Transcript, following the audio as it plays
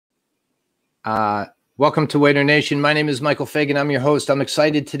Uh, Welcome to Waiter Nation. My name is Michael Fagan. I'm your host. I'm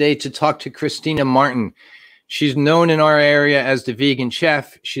excited today to talk to Christina Martin. She's known in our area as the vegan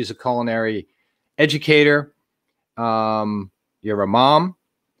chef. She's a culinary educator. You're a mom.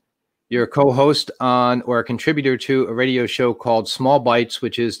 You're a co-host on or a contributor to a radio show called Small Bites,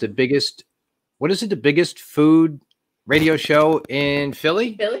 which is the biggest, what is it? The biggest food radio show in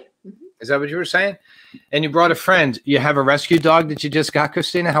Philly? Philly? Mm-hmm. Is that what you were saying? And you brought a friend. You have a rescue dog that you just got,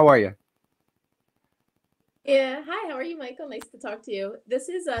 Christina. How are you? Yeah. Hi, how are you, Michael? Nice to talk to you. This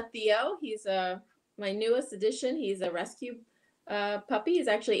is Theo. He's my newest addition. He's a rescue puppy. He's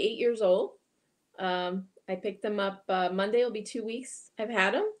actually 8 years old. I picked him up Monday. It'll be 2 weeks I've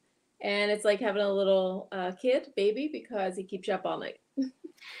had him. And it's like having a little baby, because he keeps you up all night.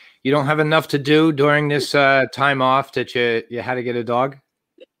 You don't have enough to do during this time off that you had to get a dog?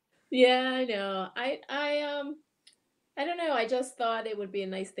 Yeah, I know. I don't know. I just thought it would be a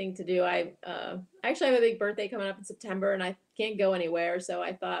nice thing to do. I actually have a big birthday coming up in September, and I can't go anywhere. So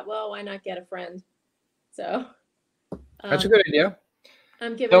I thought, well, why not get a friend? So that's a good idea.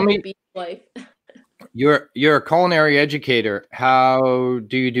 I'm giving him the beach life. You're a culinary educator. How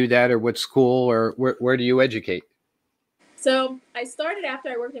do you do that, or what school, or where do you educate? So I started after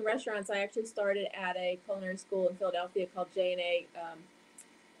I worked in restaurants. I actually started at a culinary school in Philadelphia called J&A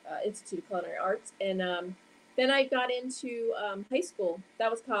Institute of Culinary Arts, and then I got into high school.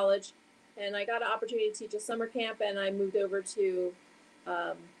 That was college, and I got an opportunity to teach a summer camp, and I moved over to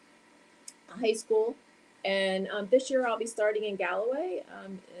high school. And this year I'll be starting in Galloway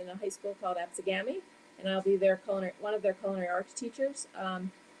in a high school called Absegami, and I'll be one of their culinary arts teachers,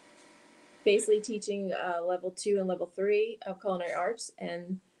 basically teaching level 2 and level 3 of culinary arts.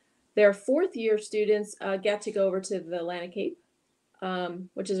 And their 4th year students get to go over to the Atlantic Cape,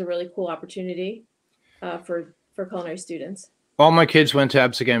 which is a really cool opportunity for culinary students. All my kids went to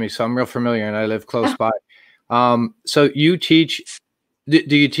Absegami, so I'm real familiar, and I live close by. So you teach.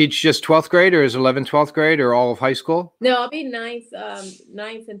 Do you teach just 12th grade, or is 11th, 12th grade, or all of high school? No, I'll be 9th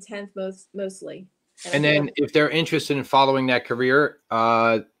and 10th mostly. And then if they're interested in following that career,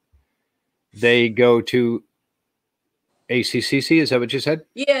 they go to ACCC. Is that what you said?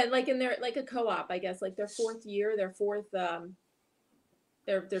 Yeah, like in their a co-op, I guess, like their 4th year, their 12th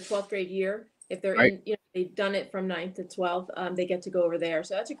grade year. If they're right. They've done it from 9th to 12th, they get to go over there.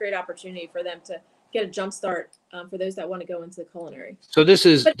 So that's a great opportunity for them to get a jump start for those that want to go into the culinary. So this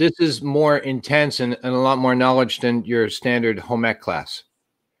is more intense and a lot more knowledge than your standard home ec class.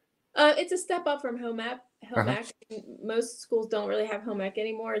 It's a step up from home ec. Most schools don't really have home ec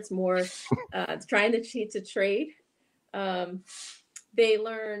anymore. It's more trying to teach a trade. They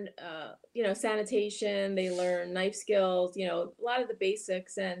learn, sanitation. They learn knife skills. A lot of the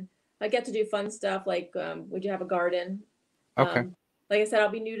basics, and I get to do fun stuff like would you have a garden? Okay. Like I said, I'll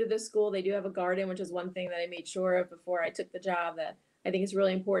be new to this school. They do have a garden, which is one thing that I made sure of before I took the job, that I think it's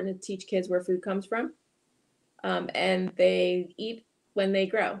really important to teach kids where food comes from. And they eat when they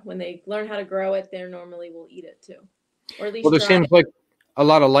grow. When they learn how to grow it, they normally will eat it too. Or at least there seems like a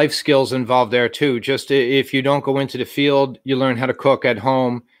lot of life skills involved there too. Just if you don't go into the field, you learn how to cook at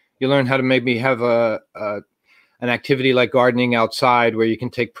home. You learn how to maybe have an activity like gardening outside where you can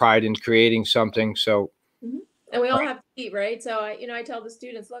take pride in creating something. So. Mm-hmm. And we all have to eat, right? So I tell the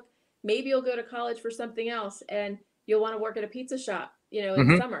students, look, maybe you'll go to college for something else, and you'll want to work at a pizza shop, in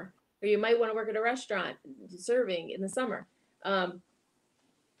the summer, or you might want to work at a restaurant serving in the summer.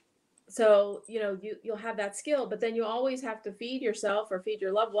 So you'll have that skill, but then you always have to feed yourself or feed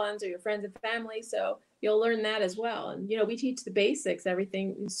your loved ones or your friends and family. So you'll learn that as well. And we teach the basics,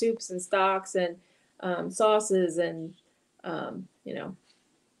 everything, soups and stocks and sauces and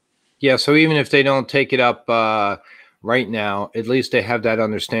Yeah, so even if they don't take it up right now, at least they have that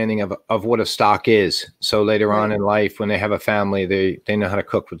understanding of what a stock is. So later on in life, when they have a family, they know how to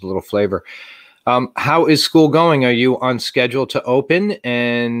cook with a little flavor. How is school going? Are you on schedule to open?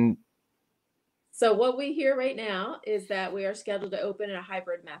 And so what we hear right now is that we are scheduled to open in a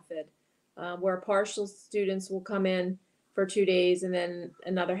hybrid method, where partial students will come in for 2 days, and then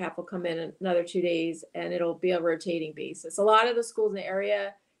another half will come in another 2 days, and it'll be a rotating basis. A lot of the schools in the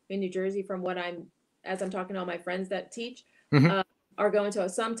area in New Jersey, from what as I'm talking to all my friends that teach, are going to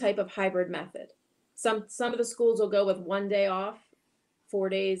some type of hybrid method. Some of the schools will go with 1 day off, 4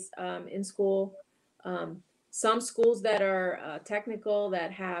 days in school. Some schools that are technical,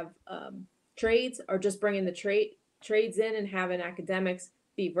 that have trades, are just bringing the trades in and having academics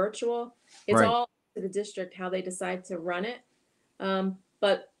be virtual. It's all to the district how they decide to run it.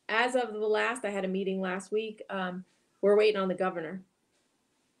 But as of I had a meeting last week. We're waiting on the governor.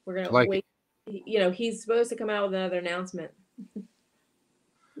 We're going to wait. He's supposed to come out with another announcement.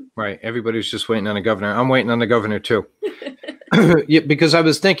 Right. Everybody's just waiting on the governor. I'm waiting on the governor too. Yeah, because I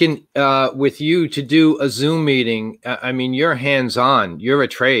was thinking with you to do a Zoom meeting. I mean, you're hands on. You're a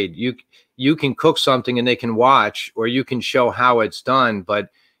trade. You can cook something and they can watch, or you can show how it's done, but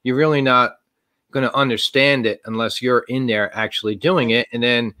you're really not going to understand it unless you're in there actually doing it. And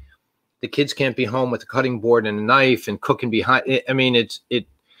then the kids can't be home with a cutting board and a knife and cooking behind it. I mean, it.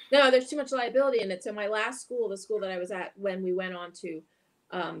 No, there's too much liability in it. So my last school, the school that I was at when we went on to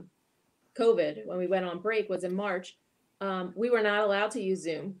COVID, when we went on break, was in March. We were not allowed to use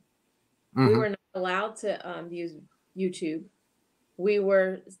Zoom. We were not allowed to use YouTube. We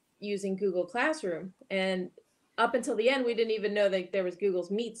were using Google Classroom. And up until the end, we didn't even know that there was Google's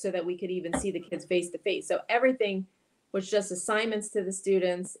Meet so that we could even see the kids face to face. So everything was just assignments to the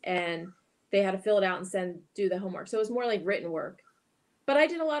students, and they had to fill it out and do the homework. So it was more like written work. But I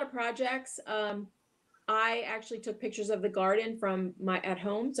did a lot of projects. I actually took pictures of the garden from at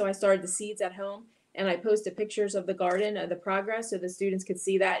home. So I started the seeds at home, and I posted pictures of the garden, of the progress, so the students could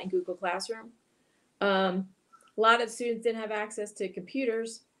see that in Google Classroom. A lot of students didn't have access to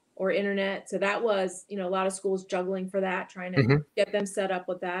computers or internet. So that was, a lot of schools juggling for that, trying to get them set up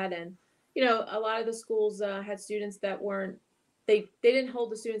with that. And, a lot of the schools had students that they didn't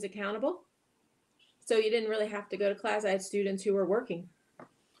hold the students accountable. So you didn't really have to go to class. I had students who were working.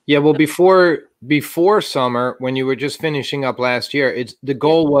 Yeah, well, before summer, when you were just finishing up last year, the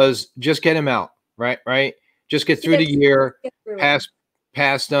goal was just get them out, right? Just get through the year,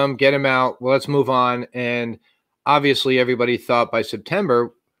 pass them, get them out. Well, let's move on. And obviously, everybody thought by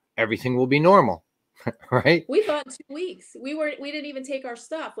September everything will be normal, right? We thought 2 weeks. We didn't even take our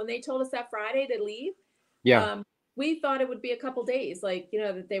stuff when they told us that Friday to leave. Yeah. We thought it would be a couple days, like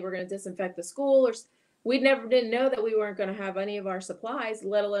that they were going to disinfect the school, or we didn't know that we weren't going to have any of our supplies,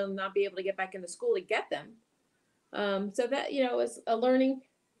 let alone not be able to get back into school to get them. So that was a learning.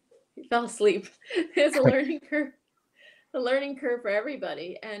 He fell asleep. It's a learning curve, for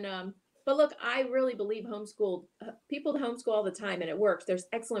everybody. And but look, I really believe homeschool. People homeschool all the time, and it works. There's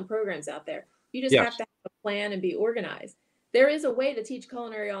excellent programs out there. You just have to have a plan and be organized. There is a way to teach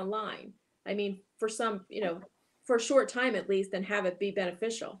culinary online. I mean, for some, for a short time at least, and have it be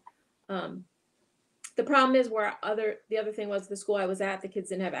beneficial. The problem is the other thing was the school I was at, the kids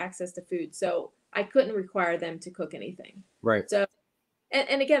didn't have access to food. So I couldn't require them to cook anything. Right. So,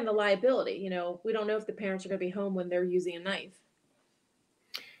 and again, the liability, we don't know if the parents are going to be home when they're using a knife.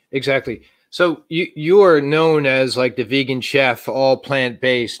 Exactly. So you are known as like the vegan chef, all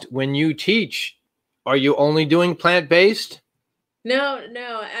plant-based. When you teach, are you only doing plant-based? No.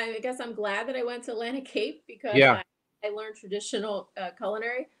 I guess I'm glad that I went to Atlantic Cape because I learned traditional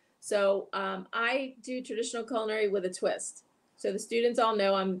culinary. So I do traditional culinary with a twist. So the students all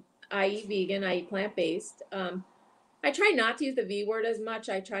know I eat vegan, I eat plant-based. I try not to use the V word as much.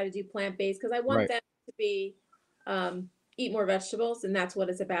 I try to do plant-based because I want them to be eat more vegetables, and that's what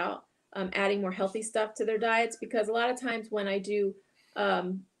it's about. Adding more healthy stuff to their diets, because a lot of times when I do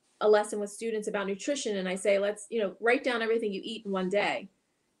a lesson with students about nutrition and I say, let's, write down everything you eat in one day.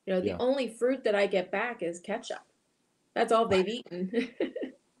 The only fruit that I get back is ketchup. That's all they've eaten.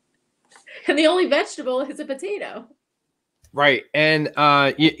 And the only vegetable is a potato. Right. And,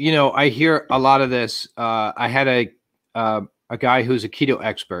 I hear a lot of this. I had a guy who's a keto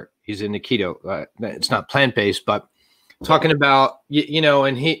expert. He's in the keto. It's not plant-based, but talking about,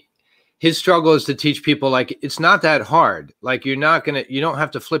 and his struggle is to teach people, like, it's not that hard. Like, you don't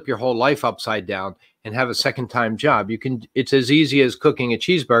have to flip your whole life upside down and have a second time job. It's as easy as cooking a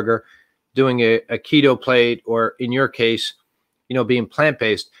cheeseburger, doing a keto plate, or in your case, being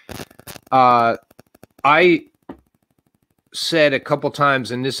plant-based. I said a couple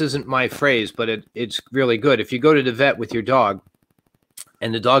times, and this isn't my phrase, but it's really good. If you go to the vet with your dog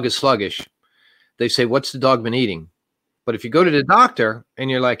and the dog is sluggish, they say, what's the dog been eating? But if you go to the doctor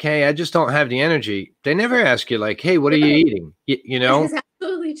and you're like, hey, I just don't have the energy, they never ask you, like, hey, what are you eating? It's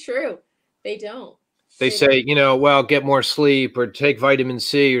absolutely true. They don't. They say, well, get more sleep or take vitamin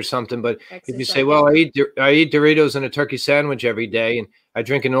C or something. But if you say, well, I eat Doritos and a turkey sandwich every day, and I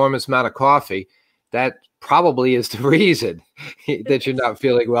drink an enormous amount of coffee, that probably is the reason that you're not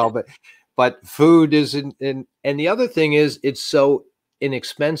feeling well. But food isn't. And the other thing is, it's so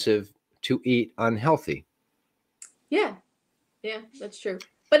inexpensive to eat unhealthy. Yeah, that's true.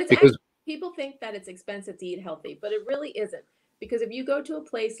 But it's actually, people think that it's expensive to eat healthy, but it really isn't. Because if you go to a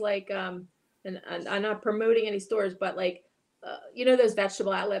place like, and I'm not promoting any stores, but like, those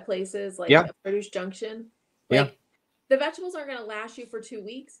vegetable outlet places, like Produce Junction, the vegetables aren't going to last you for 2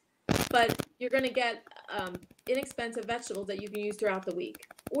 weeks, but you're going to get inexpensive vegetables that you can use throughout the week,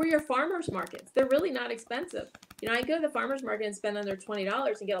 or your farmers markets. They're really not expensive. You know, I go to the farmers market and spend under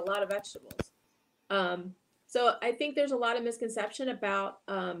 $20 and get a lot of vegetables. So I think there's a lot of misconception about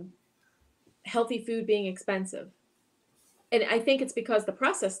healthy food being expensive. And I think it's because the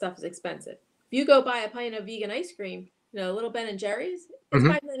processed stuff is expensive. If you go buy a pint of vegan ice cream, you know, little Ben and Jerry's, it's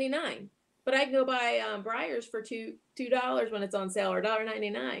 $5.99. But I can go buy Breyers for $2 when it's on sale, or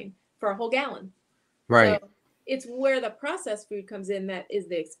 $1.99 for a whole gallon. Right. So it's where the processed food comes in that is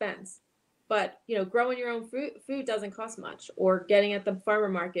the expense. But, you know, growing your own food doesn't cost much, or getting at the farmer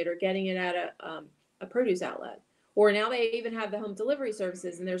market, or getting it at a produce outlet. Or now they even have the home delivery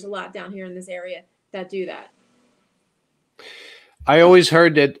services, and there's a lot down here in this area that do that. I always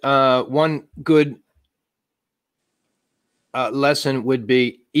heard that one good lesson would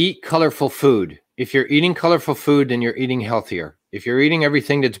be eat colorful food. If you're eating colorful food, then you're eating healthier. If you're eating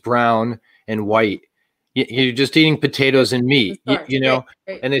everything that's brown and white, you're just eating potatoes and meat, you know.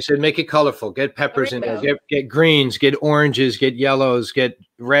 Right. And they said, make it colorful. Get peppers in there. Get greens, get oranges, get yellows, get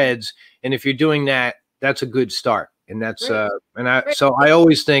reds. And if you're doing that, that's a good start. And that's so I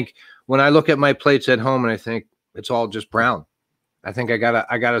always think, when I look at my plates at home and I think it's all just brown, I think I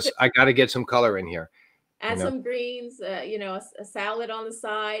gotta get some color in here. Add some greens, you know, a salad on the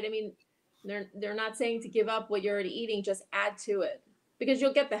side. I mean, they're not saying to give up what you're already eating, just add to it, because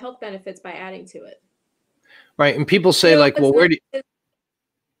you'll get the health benefits by adding to it. Right. And people say, like, well, where do you...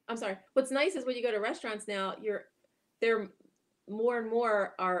 I'm sorry. What's nice is when you go to restaurants now, they're more and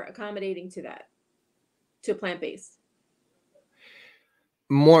more are accommodating to that, to plant-based.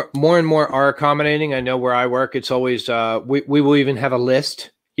 More and more are accommodating. I know where I work, it's always we will even have a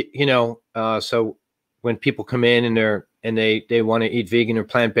list, you know, so when people come in and they want to eat vegan or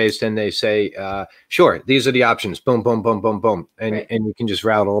plant-based, and they say, sure, these are the options, boom, boom, boom, boom, boom, and you can just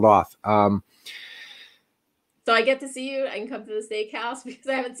rattle it off. So I get to see you. I can come to the steakhouse because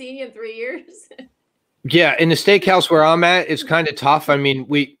I haven't seen you in 3 years. Yeah, in the steakhouse where I'm at, it's kind of tough. I mean,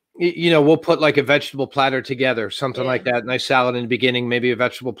 you know, we'll put like a vegetable platter together, something like that. Nice salad in the beginning, maybe a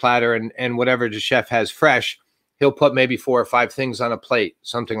vegetable platter, and whatever the chef has fresh, he'll put maybe 4 or 5 things on a plate.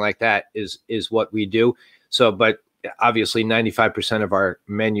 Something like that is what we do. So, but obviously 95% of our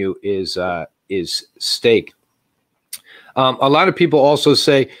menu is steak. A lot of people also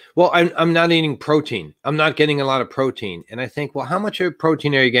say, well, I'm not eating protein. I'm not getting a lot of protein. And I think, well, how much of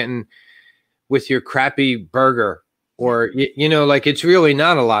protein are you getting with your crappy burger? Or, you know, like, it's really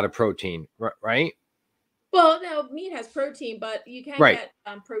not a lot of protein, right? Well, no, meat has protein, but you can get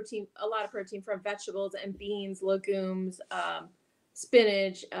protein, a lot of protein from vegetables and beans, legumes,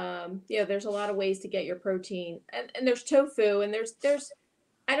 spinach. You know, there's a lot of ways to get your protein. And there's tofu, and there's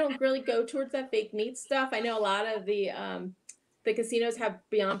I don't really go towards that fake meat stuff. I know a lot of the casinos have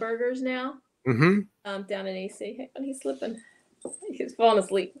Beyond Burgers now. Down in AC. Hey, he's slipping. He's falling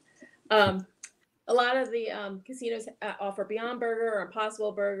asleep. A lot of the casinos offer Beyond Burger or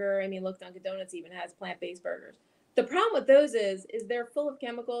Impossible Burger. I mean, look, Dunkin' Donuts even has plant-based burgers. The problem with those is they're full of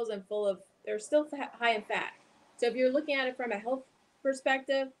chemicals and they're still high in fat. So if you're looking at it from a health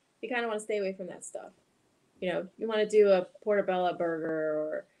perspective, you kind of want to stay away from that stuff. You know, you want to do a portobello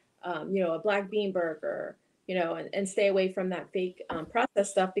burger, or, you know, a black bean burger, you know, and stay away from that fake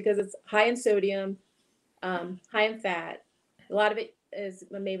processed stuff, because it's high in sodium, high in fat. A lot of it is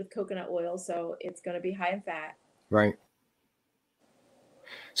made with coconut oil, so it's going to be high in fat. Right.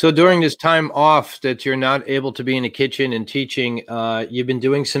 So during this time off that you're not able to be in the kitchen and teaching, you've been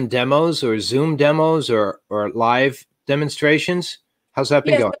doing some demos, or Zoom demos, or live demonstrations. How's that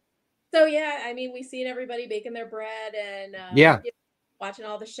been going? So yeah, I mean, we've seen everybody baking their bread, and watching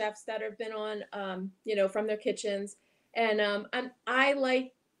all the chefs that have been on, you know, from their kitchens. And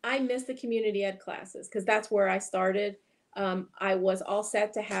I miss the community ed classes, because that's where I started. I was all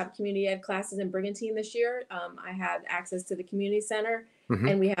set to have community ed classes in Brigantine this year. I had access to the community center,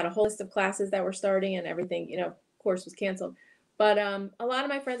 and we had a whole list of classes that were starting, and everything, you know, of course, was canceled. But a lot of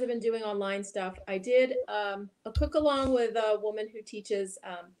my friends have been doing online stuff. I did a cook along with a woman who teaches,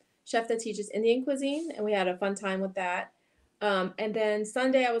 chef that teaches Indian cuisine, and we had a fun time with that. And then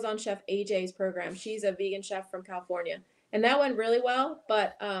Sunday I was on Chef AJ's program. She's a vegan chef from California, and that went really well.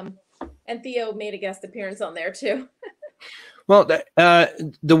 But and Theo made a guest appearance on there too. Well,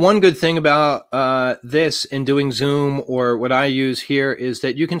 the one good thing about this and doing Zoom, or what I use here, is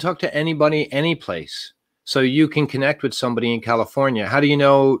that you can talk to anybody, any place. So you can connect with somebody in California. How do you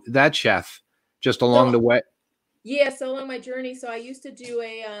know that chef? Just along the way? Yeah, so along my journey. So I used to do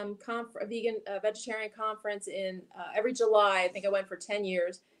a vegan vegetarian conference in every July. I think I went for 10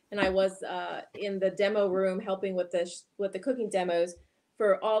 years, and I was in the demo room helping with the cooking demos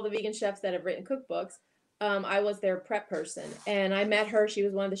for all the vegan chefs that have written cookbooks. I was their prep person, and I met her. She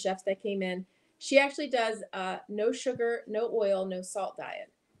was one of the chefs that came in. She actually does no sugar, no oil, no salt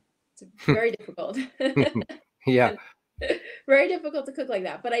diet. It's very difficult. Yeah. And very difficult to cook like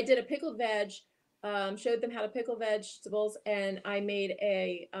that. But I did a pickled veg, showed them how to pickle vegetables, and I made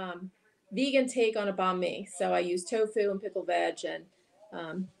a vegan take on a banh mi. So I used tofu and pickled veg,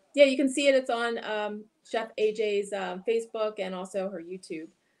 and yeah, you can see it. It's on Chef AJ's Facebook and also her YouTube.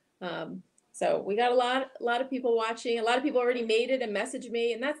 Um, so we got a lot of people watching. A lot of people already made it and messaged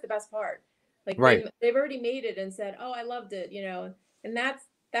me, and that's the best part. Like Right. they've already made it and said, "Oh, I loved it," you know, and that's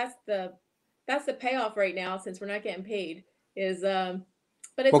the that's the payoff right now since we're not getting paid is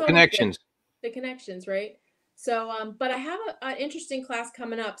but it's Well, always good, connections. the connections, right? So but I have an interesting class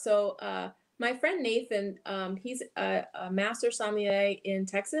coming up. So my friend Nathan, he's a master sommelier in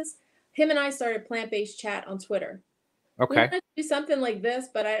Texas. Him and I started plant-based chat on Twitter. We Okay. wanted to do something like this,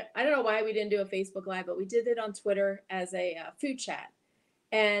 but I don't know why we didn't do a Facebook Live, but we did it on Twitter as a food chat.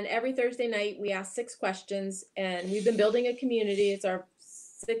 And every Thursday night, we ask 6 questions, and we've been building a community. It's our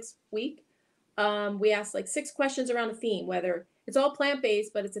 6th week. We ask like 6 questions around a theme, whether it's all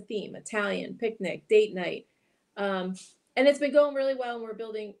plant-based, but it's a theme: Italian, picnic, date night. Um, and it's been going really well. And we're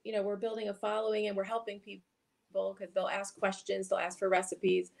building a following, and we're helping people because they'll ask questions, they'll ask for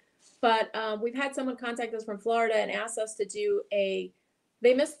recipes. But we've had someone contact us from Florida and ask us to do a.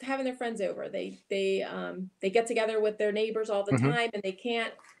 They miss having their friends over. They get together with their neighbors all the Hmm. time, and they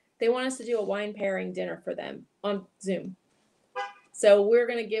can't. They want us to do a wine pairing dinner for them on Zoom. So we're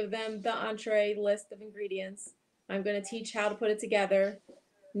going to give them the entree list of ingredients. I'm going to teach how to put it together.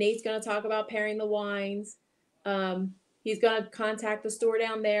 Nate's going to talk about pairing the wines. He's going to contact the store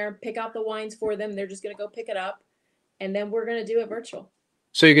down there, pick out the wines for them. They're just going to go pick it up, and then we're going to do it virtual.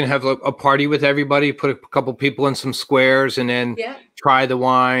 So you're gonna have a party with everybody, put a couple people in some squares, and then Yeah. try the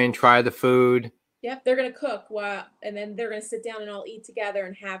wine, try the food. Yep. They're going to cook and then they're going to sit down and all eat together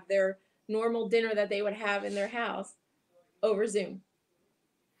and have their normal dinner that they would have in their house over Zoom.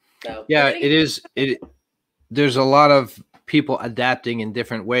 So Yeah, it is. There's a lot of people adapting in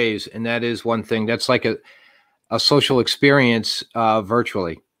different ways, and that is one thing. That's like a social experience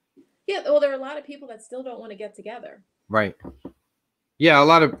virtually. Yeah. Well, there are a lot of people that still don't want to get together. Right. Yeah, a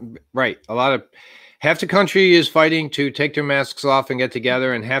lot of half the country is fighting to take their masks off and get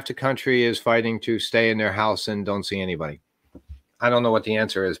together, and half the country is fighting to stay in their house and don't see anybody. I don't know what the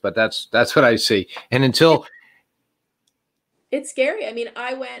answer is, but that's what I see. And until it's scary. I mean,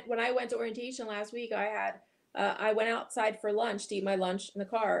 when I went to orientation last week, I went outside for lunch to eat my lunch in the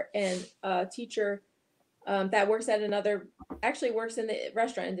car, and a teacher that works at actually works in the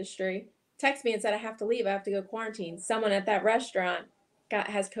restaurant industry texted me and said I have to leave. I have to go quarantine. Someone at that restaurant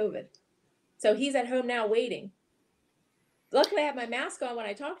has COVID, so he's at home now waiting. Luckily, I had my mask on when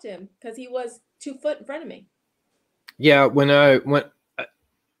I talked to him because he was 2 foot in front of me. yeah,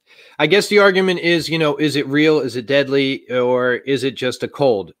 I guess the argument is, is it real? Is it deadly? Or is it just a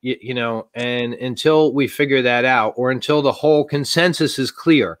cold? And until we figure that out, or until the whole consensus is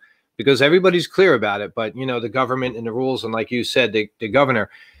clear, because everybody's clear about it, but, the government and the rules, and like you said, the governor,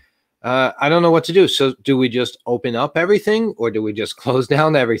 I don't know what to do. So do we just open up everything, or do we just close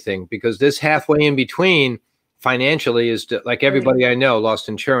down everything? Because this halfway in between financially is like everybody I know lost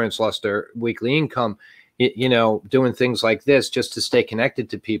insurance, lost their weekly income, doing things like this just to stay connected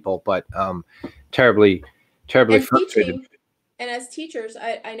to people, but terribly And frustrated. teaching, and as teachers,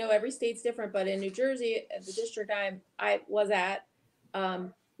 I know every state's different, but in New Jersey, the district I was at,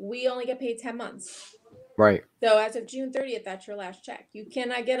 we only get paid 10 months. Right. So as of June 30th, that's your last check. You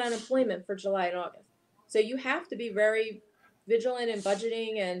cannot get unemployment for July and August. So you have to be very vigilant in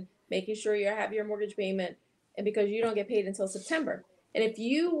budgeting and making sure you have your mortgage payment, and because you don't get paid until September. And if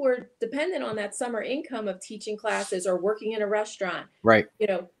you were dependent on that summer income of teaching classes or working in a restaurant, Right.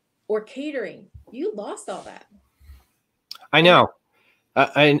 Or catering, you lost all that. I know.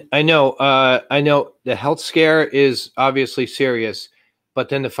 I know. I know the health scare is obviously serious, but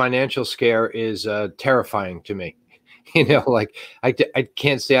then the financial scare is terrifying to me. Like I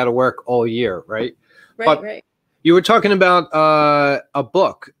can't stay out of work all year, right? Right. You were talking about a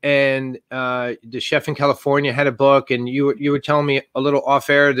book, and the chef in California had a book, and you were telling me a little off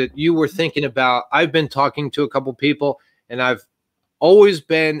air that you were thinking about. I've been talking to a couple people, and I've always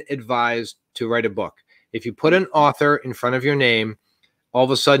been advised to write a book. If you put an author in front of your name, all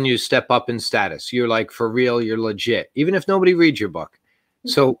of a sudden you step up in status. You're like, for real, you're legit, even if nobody reads your book.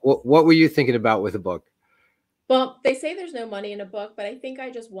 So what were you thinking about with a book? Well, they say there's no money in a book, but I think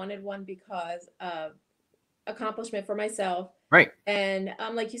I just wanted one because of accomplishment for myself. Right. And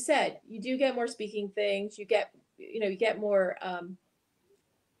like you said, you do get more speaking things. You get more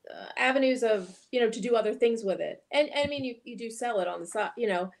avenues of, to do other things with it. And I mean, you do sell it on the side,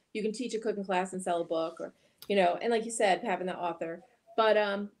 you can teach a cooking class and sell a book, or, and like you said, having the author. But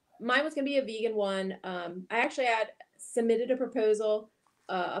mine was going to be a vegan one. I actually had submitted a proposal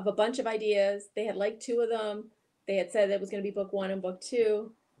of a bunch of ideas. They had like two of them. They had said it was going to be book one and book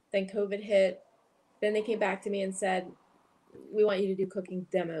two. Then COVID hit. Then they came back to me and said, we want you to do cooking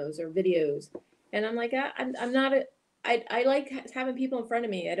demos or videos. And I'm like, I'm not I like having people in front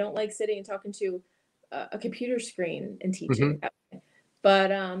of me. I don't like sitting and talking to a computer screen and Hmm. teaching.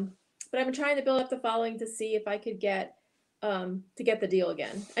 But I've been trying to build up the following to see if I could get to get the deal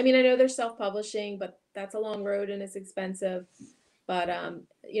again. I mean, I know they're self-publishing, but that's a long road and it's expensive. But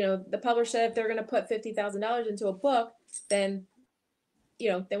the publisher said if they're going to put $50,000 into a book, then they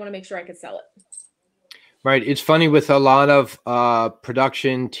want to make sure I could sell it. Right. It's funny with a lot of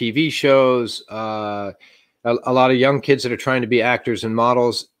production TV shows, a lot of young kids that are trying to be actors and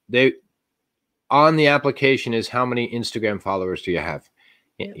models. They on the application is how many Instagram followers do you have?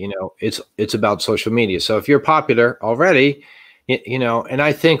 Yep. It's about social media. So if you're popular already, and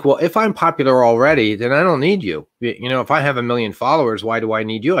I think, well, if I'm popular already, then I don't need you. If I have 1 million followers, why do I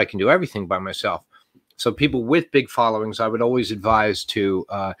need you? I can do everything by myself. So people with big followings, I would always advise to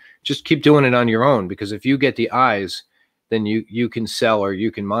just keep doing it on your own, because if you get the eyes, then you can sell or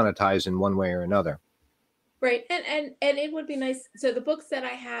you can monetize in one way or another. Right. And it would be nice. So the books that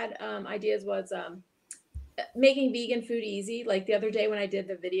I had ideas was making vegan food easy. Like the other day when I did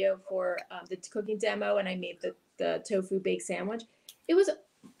the video for the cooking demo and I made the tofu baked sandwich,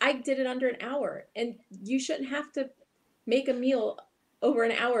 I did it under an hour, and you shouldn't have to make a meal over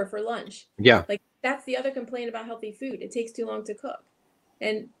an hour for lunch. Yeah. Like that's the other complaint about healthy food. It takes too long to cook.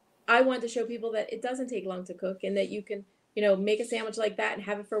 And I wanted to show people that it doesn't take long to cook, and that you can, make a sandwich like that and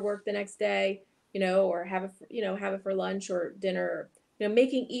have it for work the next day, or have it for lunch or dinner,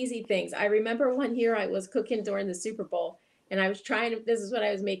 making easy things. I remember one year I was cooking during the Super Bowl, and I was this is what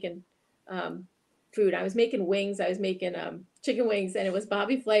I was making food. I was making wings. I was making chicken wings, and it was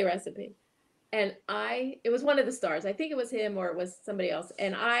Bobby Flay recipe. And it was one of the stars. I think it was him or it was somebody else.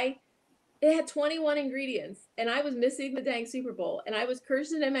 And it had 21 ingredients, and I was missing the dang Super Bowl, and I was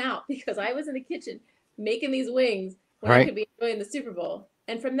cursing him out because I was in the kitchen making these wings when I could be enjoying the Super Bowl.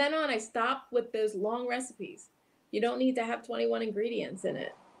 And from then on, I stopped with those long recipes. You don't need to have 21 ingredients in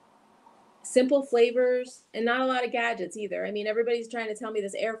it. Simple flavors and not a lot of gadgets either. I mean, everybody's trying to tell me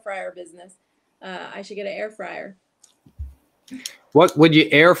this air fryer business. I should get an air fryer. What would you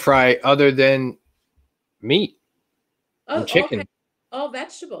air fry other than meat and chicken? All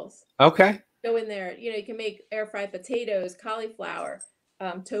vegetables. Okay. Go in there. You can make air fried potatoes, cauliflower,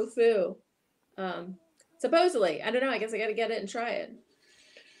 tofu. Supposedly, I don't know. I guess I got to get it and try it.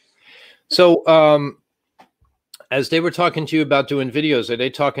 So, as they were talking to you about doing videos, are they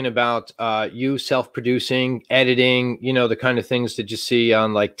talking about you self-producing, editing, the kind of things that you see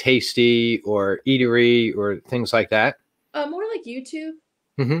on like Tasty or Eatery or things like that? More like YouTube.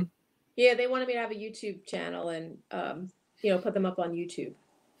 Mm-hmm. Yeah, they wanted me to have a YouTube channel and, put them up on YouTube.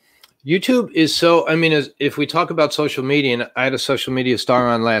 YouTube is so, I mean, if we talk about social media, and I had a social media star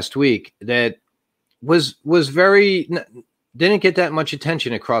on last week that was very, didn't get that much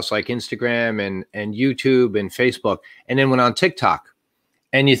attention across like Instagram and YouTube and Facebook, and then went on TikTok.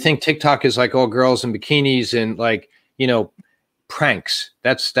 And you think TikTok is like all girls in bikinis and like, pranks.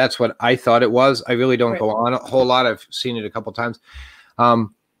 That's what I thought it was. I really don't go on a whole lot. I've seen it a couple times.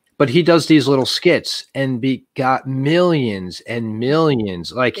 But he does these little skits and got millions and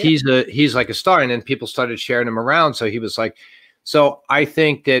millions. Like he's like a star. And then people started sharing him around. So he was like, so I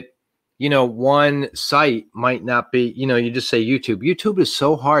think that, one site might not be, you just say YouTube. YouTube is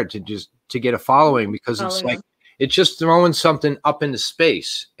so hard to get a following, because it's like, it's just throwing something up into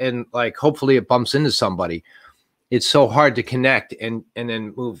space and like, hopefully it bumps into somebody. It's so hard to connect and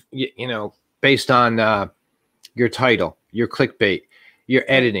then move, based on your title, your clickbait, your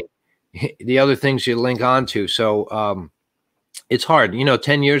editing, the other things you link onto. So it's hard.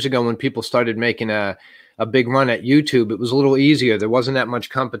 10 years ago when people started making a big run at YouTube, it was a little easier. There wasn't that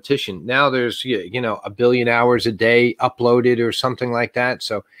much competition. Now there's, 1 billion hours a day uploaded or something like that.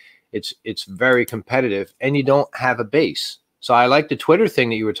 So it's very competitive, and you don't have a base. So I like the Twitter thing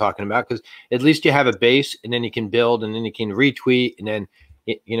that you were talking about, because at least you have a base, and then you can build, and then you can retweet, and then,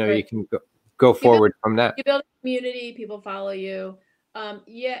 you can go forward from that. You build a community, people follow you.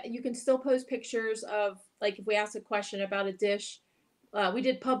 Yeah, you can still post pictures of, like, if we ask a question about a dish. We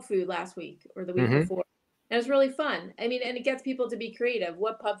did pub food last week or the week before. And it was really fun. I mean, and it gets people to be creative.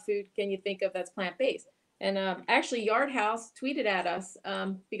 What pub food can you think of that's plant-based? And actually, Yard House tweeted at us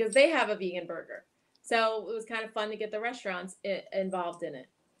because they have a vegan burger. So it was kind of fun to get the restaurants involved in it.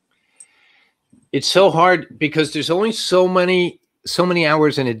 It's so hard because there's only so many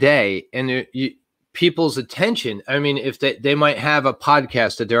hours in a day, and people's attention. I mean, if they might have a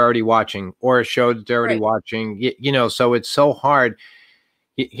podcast that they're already watching or a show that they're already Right. watching, you know, so it's so hard,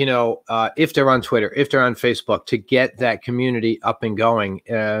 you know, if they're on Twitter, if they're on Facebook, to get that community up and going.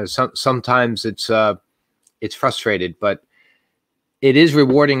 Sometimes it's frustrated, but it is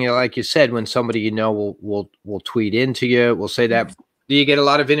rewarding, like you said, when somebody you know will tweet into you, will say that. Do you get a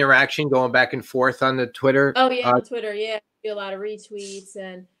lot of interaction going back and forth on the Twitter? Oh yeah, on Twitter, yeah, do a lot of retweets,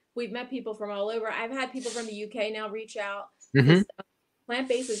 and we've met people from all over. I've had people from the UK now reach out Mhm. because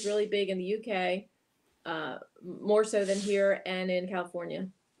plant-based is really big in the UK, more so than here and in California.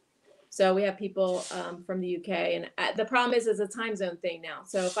 So we have people from the UK, and the problem is a time zone thing now.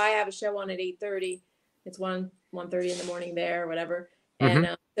 So if I have a show on at 8:30, it's 1:30 in the morning there or whatever, and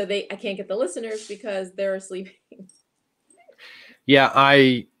Mhm. so I can't get the listeners because they're asleep. Yeah,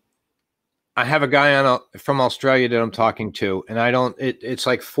 I have a guy from Australia that I'm talking to, and I don't. It's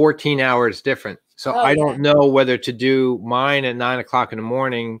like 14 hours different, so Oh I yeah, don't know whether to do mine at 9 o'clock in the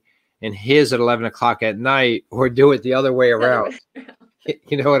morning and his at 11 o'clock at night, or do it the other way the other around. way around.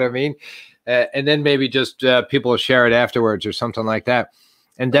 You know what I mean? And then maybe just people will share it afterwards or something like that.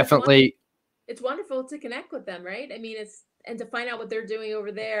 And But definitely, it's wonderful to connect with them, right? I mean, and to find out what they're doing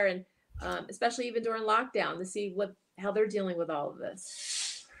over there, and especially even during lockdown, to see how they're dealing with all of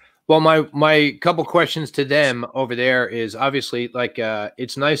this. well, my couple questions to them over there is obviously like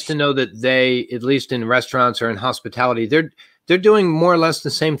it's nice to know that they, at least in restaurants or in hospitality, they're doing more or less the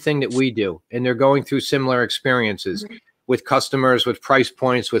same thing that we do, and they're going through similar experiences Mhm. with customers, with price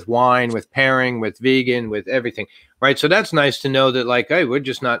points, with wine, with pairing, with vegan, with everything, right? So that's nice to know that, like, hey, we're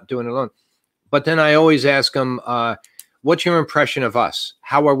just not doing it alone. But then I always ask them, what's your impression of us?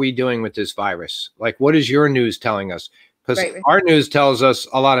 How are we doing with this virus? Like, what is your news telling us? Because Right, right, our news tells us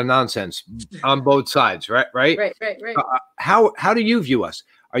a lot of nonsense on both sides, right? Right? right, right, right. How do you view us?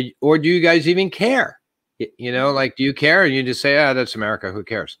 Or do you guys even care? You know, like, do you care? Or you just say, ah, that's America. Who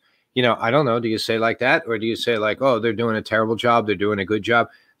cares? You know, I don't know. Do you say like that, or do you say like, oh, they're doing a terrible job, they're doing a good job?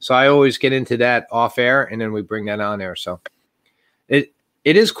 So I always get into that off air, and then we bring that on air. So it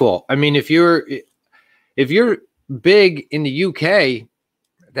it is cool. I mean, if you're big in the UK,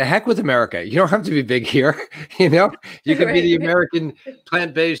 the heck with America. You don't have to be big here. You know, you could be Right, the right. American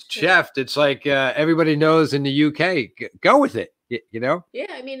plant-based chef. It's like everybody knows in the UK. Go with it. You know. Yeah,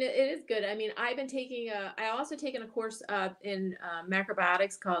 I mean, it is good. I mean, I've been I also taken a course in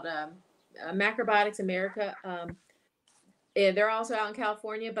macrobiotics called Macrobiotics America. Yeah, they're also out in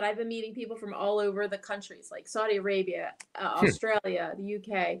California, but I've been meeting people from all over the countries, like Saudi Arabia, Hmm. Australia, the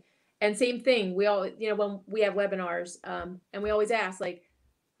UK, and same thing. We all, when we have webinars, and we always ask, like,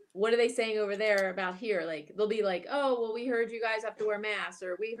 what are they saying over there about here? Like, they'll be like, oh, well, we heard you guys have to wear masks,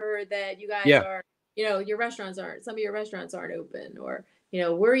 or we heard that you guys Yeah. are, your restaurants aren't, some of your restaurants aren't open, or,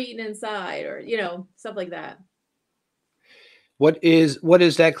 we're eating inside, or, stuff like that. What is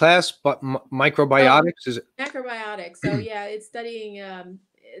that class? But Oh, microbiotics is it? macrobiotics. So yeah, it's studying,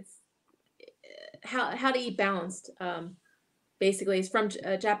 it's how to eat balanced. Basically, it's from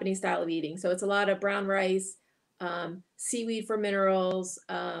a Japanese style of eating. So it's a lot of brown rice, seaweed for minerals,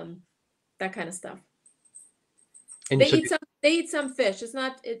 that kind of stuff. And They so eat some. They eat some fish. It's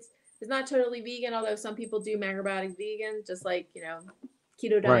not totally vegan, although some people do macrobiotic vegan, just like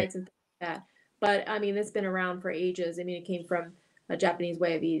keto right. diets and things like that. But I mean, it's been around for ages. I mean, it came from a Japanese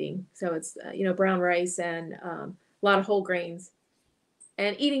way of eating. So it's brown rice and a lot of whole grains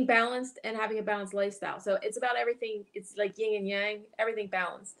and eating balanced and having a balanced lifestyle. So it's about everything. It's like yin and yang, everything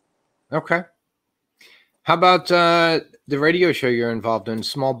balanced. Okay. How about the radio show you're involved in,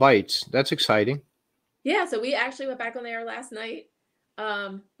 Small Bites? That's exciting. Yeah, so we actually went back on the air last night.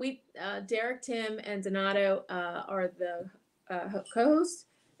 We Derek, Tim, and Donato are the co-hosts,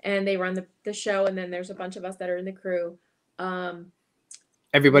 and they run the show. And then there's a bunch of us that are in the crew. Um,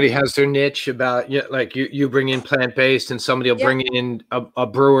 Everybody we has their niche about, yeah, like you bring in plant-based and somebody will yeah, bring in a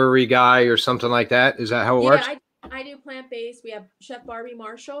brewery guy or something like that. Is that how it yeah, works? I do plant-based. We have Chef Barbie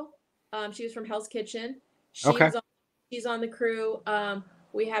Marshall. She was from Hell's Kitchen. She Okay. was on she's on the crew.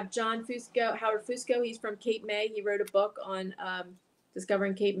 We have Howard Fusco. He's from Cape May. He wrote a book on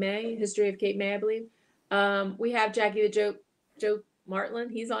discovering Cape May, history of Cape May, I believe. We have Jackie the Joe Martlin.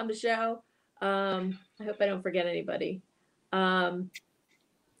 He's on the show. I hope I don't forget anybody. Um,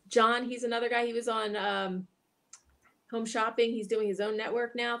 John, he's another guy. He was on Home Shopping. He's doing his own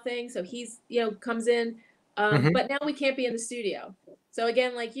network now thing. So he's, comes in. Hmm. But now we can't be in the studio. So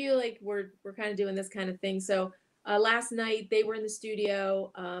again, like you, like we're kind of doing this kind of thing. So last night they were in the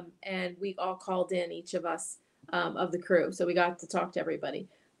studio, and we all called in, each of us, of the crew. So we got to talk to everybody.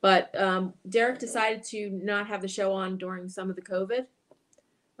 But Derek decided to not have the show on during some of the COVID,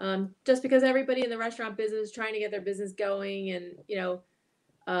 just because everybody in the restaurant business is trying to get their business going, and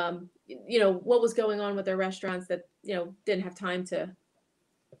what was going on with their restaurants that didn't have time to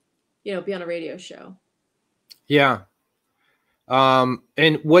be on a radio show. Yeah.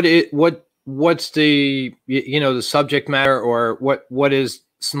 And what's the the subject matter, or what is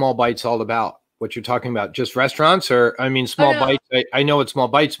Small Bites all about? What you're talking about? Just restaurants, or I mean, Small Bites. I know what Small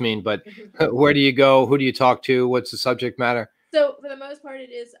Bites mean, but where do you go? Who do you talk to? What's the subject matter? So for the most part, it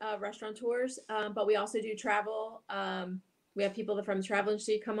is restaurateurs, but we also do travel. We have people from the travel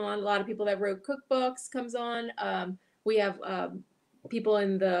industry come on. A lot of people that wrote cookbooks comes on. We have people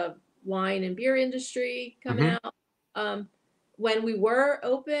in the wine and beer industry coming out. When we were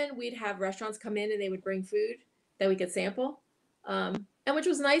open, we'd have restaurants come in and they would bring food that we could sample, and which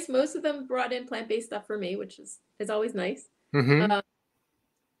was nice. Most of them brought in plant-based stuff for me, which is always nice. And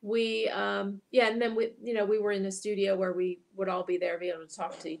then we were in a studio where we would all be there, be able to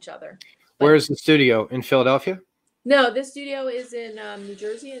talk to each other. Where is the studio? In Philadelphia? No, this studio is in New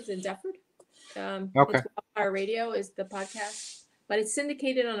Jersey. It's in Deptford. Okay. It's Wildfire Radio is the podcast, but it's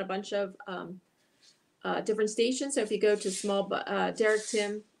syndicated on a bunch of different stations. So if you go to Derek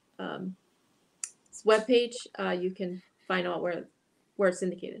Tim webpage, you can find out where it's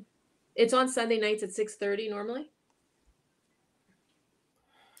syndicated. It's on Sunday nights at 6:30 normally.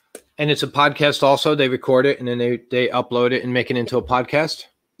 And it's a podcast also. They record it and then they upload it and make it into a podcast?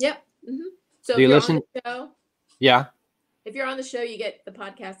 Yep. So do you listen? On the show, yeah. If you're on the show, you get the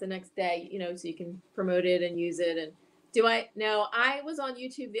podcast the next day, so you can promote it and use it. And no, I was on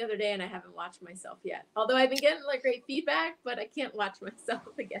YouTube the other day and I haven't watched myself yet. Although I've been getting great feedback, but I can't watch myself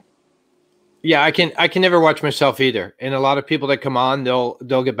again. Yeah, I can never watch myself either. And a lot of people that come on,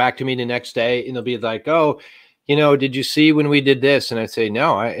 they'll get back to me the next day and they'll be like, "Oh, did you see when we did this?" And I say,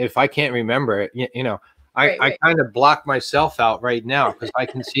 "No, if I can't remember it, I kind of block myself out right now because I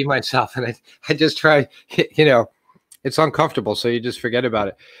can see myself and I just try, it's uncomfortable. So you just forget about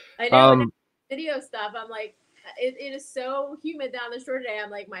it." I know video stuff. I'm like, it is so humid down the shore today. I'm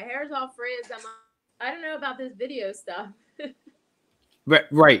like, my hair's all frizzed. I'm like, I don't know about this video stuff.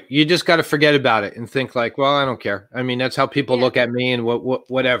 Right. You just got to forget about it and think like, well, I don't care. I mean, that's how people look at me and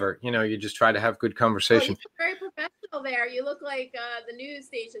whatever, you just try to have good conversation. Well, you're very professional there. You look like the news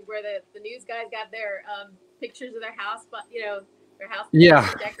stations where the news guys got their pictures of their house, but their house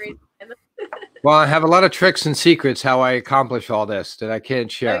decorated. Well, I have a lot of tricks and secrets how I accomplish all this that I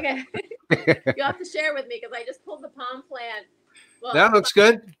can't share. Okay. You'll have to share with me because I just pulled the palm plant. Well, that looks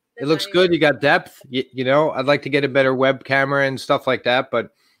good. It looks good. You got depth. I'd like to get a better web camera and stuff like that,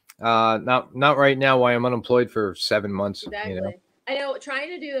 but not right now. Why I'm unemployed for 7 months. Exactly. I know trying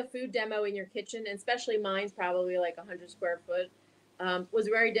to do a food demo in your kitchen, and especially mine's probably like 100 square foot, was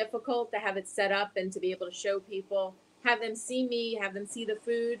very difficult to have it set up and to be able to show people, have them see me, have them see the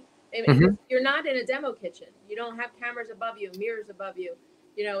food. I mean, you're not in a demo kitchen. You don't have cameras above you, mirrors above you,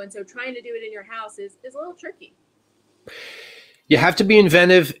 and so trying to do it in your house is a little tricky. You have to be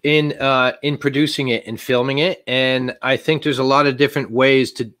inventive in producing it and filming it. And I think there's a lot of different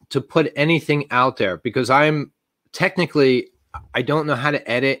ways to put anything out there because I don't know how to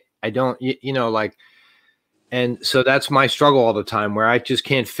edit. I don't, and so that's my struggle all the time where I just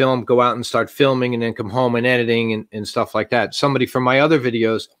can't go out and start filming and then come home and editing and stuff like that. Somebody from my other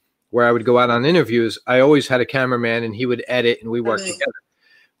videos where I would go out on interviews, I always had a cameraman and he would edit and we worked together.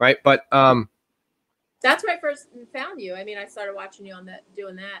 Right. But, that's where I first found you. I mean, I started watching you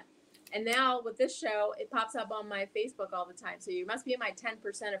doing that. And now with this show, it pops up on my Facebook all the time. So you must be in my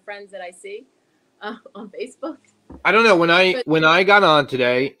 10% of friends that I see on Facebook. I don't know. When I got on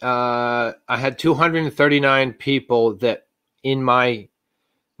today, I had 239 people that in my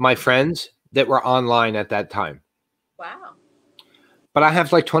friends that were online at that time. Wow. But I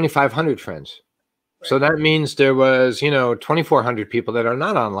have like 2,500 friends. Right. So that means there was, 2,400 people that are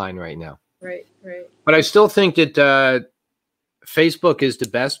not online right now. Right. But I still think that Facebook is the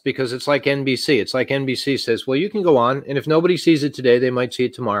best because it's like NBC. It's like NBC says, well, you can go on, and if nobody sees it today, they might see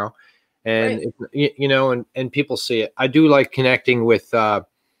it tomorrow, and and people see it. I do like connecting with.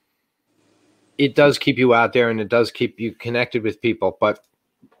 It does keep you out there, and it does keep you connected with people. But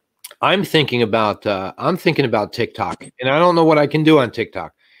I'm thinking about TikTok, and I don't know what I can do on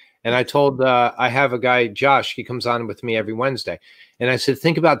TikTok. And I told I have a guy, Josh, he comes on with me every Wednesday. And I said,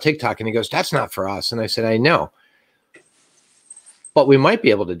 think about TikTok. And he goes, that's not for us. And I said, I know. But we might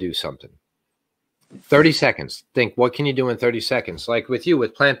be able to do something. 30 seconds. Think, what can you do in 30 seconds? Like with you,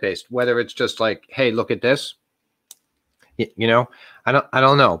 with plant-based, whether it's just like, hey, look at this. I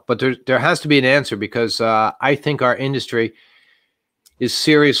don't know. But there has to be an answer because I think our industry, is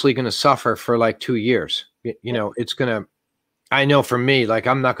seriously going to suffer for like 2 years. You know, it's going to, I know for me, like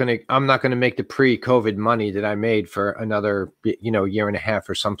I'm not going to make the pre-COVID money that I made for another, you know, year and a half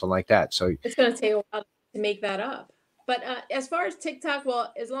or something like that. So it's going to take a while to make that up. But as far as TikTok,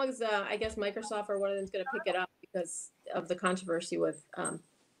 well, as long as I guess Microsoft or one of them is going to pick it up because of the controversy with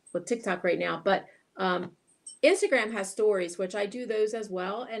TikTok right now. But Instagram has stories, which I do those as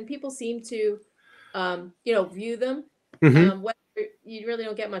well, and people seem to, you know, view them. You really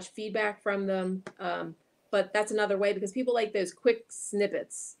don't get much feedback from them, but that's another way because people like those quick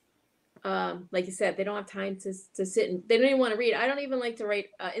snippets. Like you said, they don't have time to sit and they don't even want to read. I don't even like to write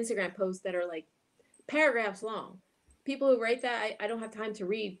Instagram posts that are like paragraphs long. People who write that, I don't have time to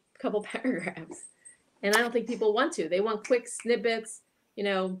read a couple paragraphs, and I don't think people want to. They want quick snippets, you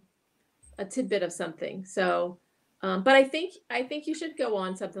know, a tidbit of something. So, but I think you should go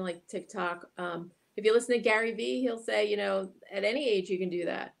on something like TikTok. If you listen to Gary Vee, he'll say, you know, at any age you can do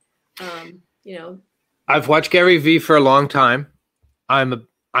that. You know, I've watched Gary Vee for a long time. I'm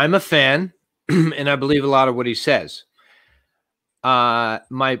a fan, and I believe a lot of what he says.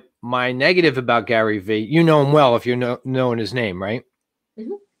 My negative about Gary Vee, you know him well if you're knowing his name, right?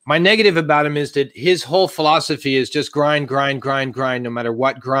 Mm-hmm. My negative about him is that his whole philosophy is just grind, grind, grind, grind. No matter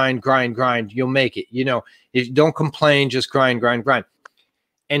what, grind, grind, grind. You'll make it. You know, don't complain. Just grind, grind, grind.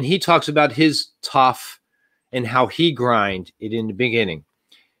 And he talks about his tough and how he grind it in the beginning.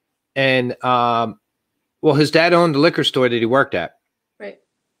 And well, his dad owned the liquor store that he worked at. Right.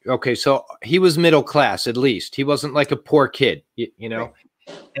 Okay, so he was middle class at least. He wasn't like a poor kid, you know.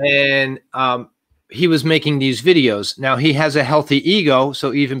 Right. And he was making these videos. Now he has a healthy ego,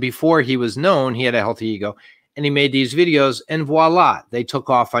 so even before he was known, he had a healthy ego, and he made these videos, and voila, they took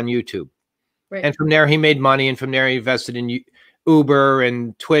off on YouTube. Right. And from there, he made money, and from there, he invested in Uber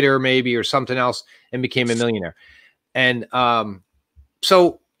and Twitter, maybe, or something else, and became a millionaire. And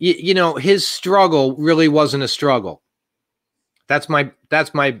so you know, his struggle really wasn't a struggle. That's my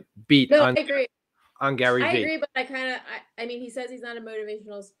beat. No, I agree. On Gary Vee. I agree, but I mean, he says he's not a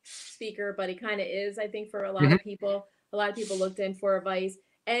motivational speaker, but he kind of is, I think, for a lot of people. A lot of people look to him for advice,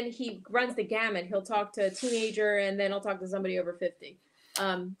 and he runs the gamut. He'll talk to a teenager, and then he'll talk to somebody over 50,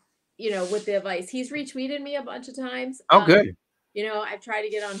 you know, with the advice. He's retweeted me a bunch of times. Oh, good. You know, I've tried to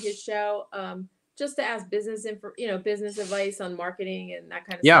get on his show just to ask business advice on marketing and that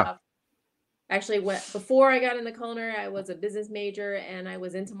kind of stuff. Actually, before I got into culinary, I was a business major, and I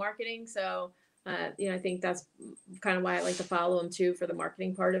was into marketing. So, you know, I think that's kind of why I like to follow him too for the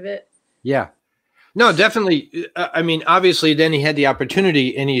marketing part of it. Yeah, no, definitely. I mean, obviously then he had the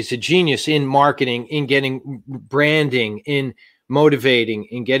opportunity, and he's a genius in marketing, in getting branding, in motivating,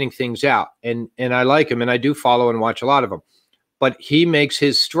 in getting things out. And I like him, and I do follow and watch a lot of them, but he makes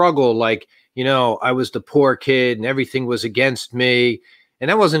his struggle like, you know, I was the poor kid and everything was against me. And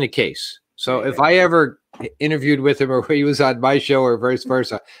that wasn't the case. So if I ever interviewed with him or he was on my show or vice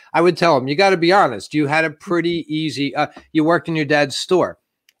versa, I would tell him, you got to be honest. You had a pretty easy, you worked in your dad's store.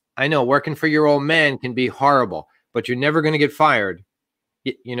 I know working for your old man can be horrible, but you're never going to get fired.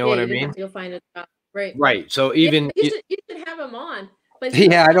 You know what I mean? You'll find a job. Right. Right. So even you should have him on. But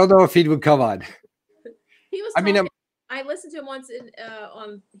yeah, I don't know if he would come on. He was. I listened to him once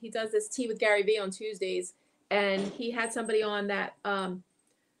on. He does this Tea with Gary Vee on Tuesdays, and he had somebody on that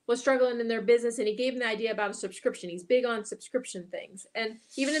was struggling in their business, and he gave them the idea about a subscription. He's big on subscription things, and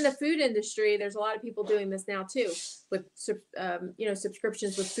even in the food industry, there's a lot of people doing this now too, with you know,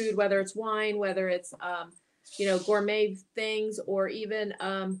 subscriptions with food, whether it's wine, whether it's you know, gourmet things, or even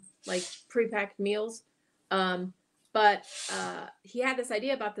like prepacked meals. But he had this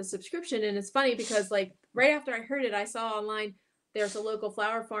idea about the subscription, and it's funny because like right after I heard it, I saw online there's a local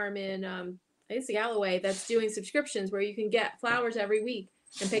flower farm in I think it's Galloway that's doing subscriptions where you can get flowers every week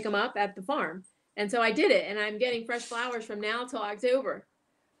and pick them up at the farm. And so I did it, and I'm getting fresh flowers from now till October.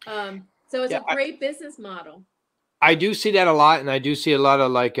 So it's a great business model. I do see that a lot, and I do see a lot of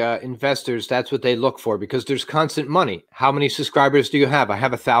like investors. That's what they look for because there's constant money. How many subscribers do you have? I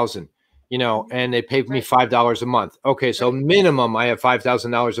have 1,000. You know, and they pay me $5 a month. Okay, so minimum I have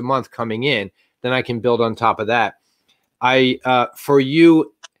 $5,000 a month coming in. Then I can build on top of that. For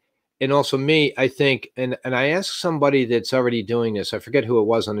you and also me, I think, and I asked somebody that's already doing this. I forget who it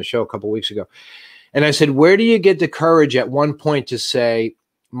was on the show a couple of weeks ago. And I said, where do you get the courage at one point to say,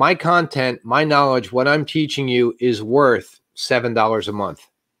 my content, my knowledge, what I'm teaching you is worth $7 a month?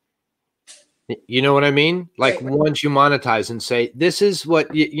 You know what I mean? Like once you monetize and say, this is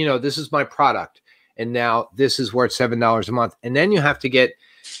what, you know, this is my product. And now this is worth $7 a month. And then you have to get,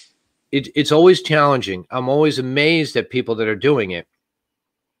 it's always challenging. I'm always amazed at people that are doing it.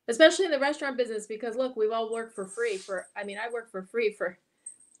 especially in the restaurant business, because look, we've all worked for free for, I mean, I worked for free for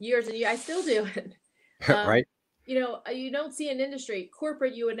years and years. I still do it. Right. You know, you don't see an industry,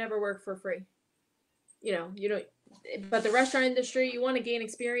 corporate, you would never work for free. You know, but the restaurant industry, you want to gain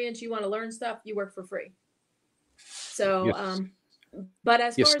experience, you want to learn stuff, you work for free. So, Yes. but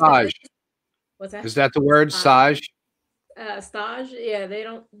as Yes. far as the business, Sage. what's that? Is that the word? Sage? Stage, yeah, they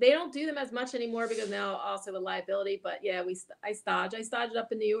don't do them as much anymore because now also the liability. But yeah, I staged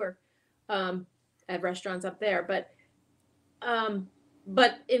up in New York, at restaurants up there.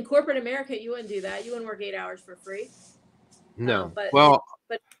 But in corporate America, you wouldn't do that. You wouldn't work 8 hours for free. No. But Well,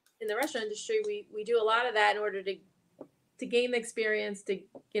 in the restaurant industry, we do a lot of that in order to gain the experience.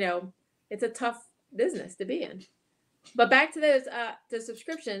 It's a tough business to be in. But back to the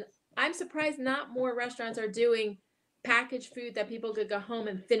subscription, I'm surprised not more restaurants are doing packaged food that people could go home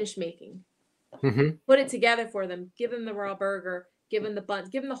and finish making. mhm. Put it together for them, give them the raw burger, give them the buns,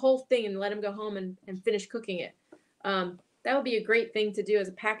 give them the whole thing, and let them go home and finish cooking it. That would be a great thing to do as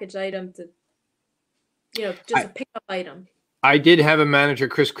a packaged item just a pickup item. I did have a manager,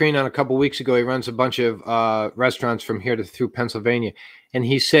 Chris Green, on a couple of weeks ago. He runs a bunch of restaurants from here through Pennsylvania. And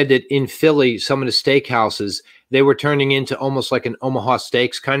he said that in Philly, some of the steakhouses, they were turning into almost like an Omaha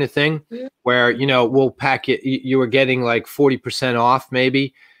Steaks kind of thing, where, we'll pack it. You were getting like 40% off,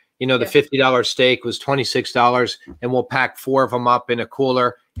 maybe. The $50 steak was $26, and we'll pack 4 of them up in a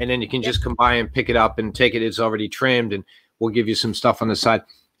cooler. And then you can just come by and pick it up and take it. It's already trimmed, and we'll give you some stuff on the side.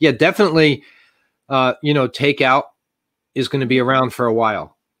 Yeah, definitely, takeout is going to be around for a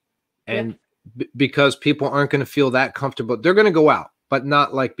while. And because people aren't going to feel that comfortable, they're going to go out, but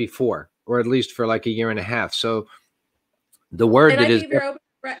not like before, or at least for like a year and a half. So the word that is,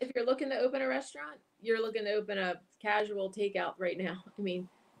 if you're looking to open a restaurant, you're looking to open a casual takeout right now. I mean,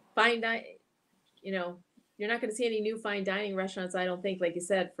 fine dining, you're not going to see any new fine dining restaurants, I don't think, like you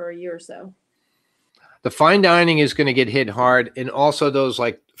said, for a year or so. the fine dining is going to get hit hard. And also those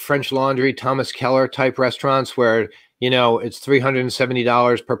like French Laundry, Thomas Keller type restaurants where, it's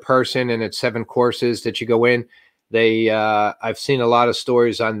 $370 per person and it's 7 courses that you go in. I've seen a lot of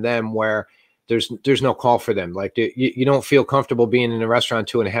stories on them where there's no call for them. Like you don't feel comfortable being in a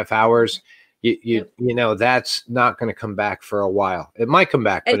restaurant 2.5 hours. That's not going to come back for a while. It might come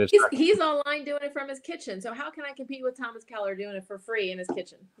back, but he's online doing it from his kitchen. So how can I compete with Thomas Keller doing it for free in his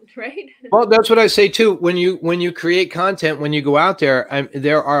kitchen, right? Well, that's what I say too. When you create content, when you go out there,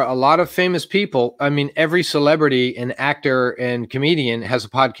 there are a lot of famous people. I mean, every celebrity and actor and comedian has a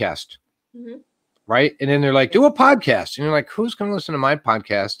podcast, right? And then they're like, do a podcast, and you're like, who's going to listen to my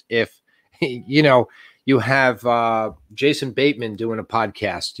podcast if you have Jason Bateman doing a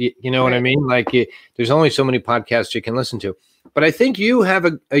podcast. You know what I mean? Like there's only so many podcasts you can listen to. But I think you have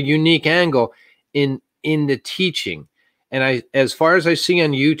a unique angle in the teaching. And as far as I see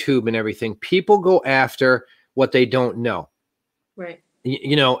on YouTube and everything, people go after what they don't know. Right.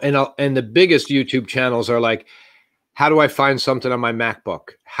 And the biggest YouTube channels are like, how do I find something on my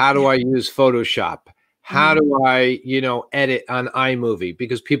MacBook? How do I use Photoshop? How do I, edit on iMovie?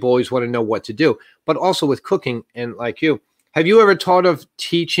 Because people always want to know what to do, but also with cooking. And like have you ever thought of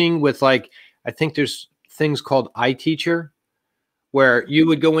teaching with I think there's things called iTeacher where you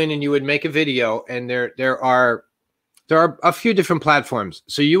would go in and you would make a video, and there are a few different platforms.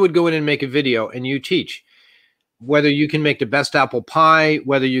 So you would go in and make a video and you teach whether you can make the best apple pie,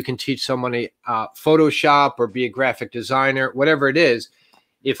 whether you can teach somebody Photoshop or be a graphic designer, whatever it is.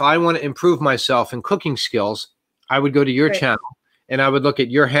 If I want to improve myself in cooking skills, I would go to your channel and I would look at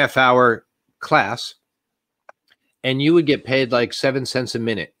your half-hour class, and you would get paid like 7 cents a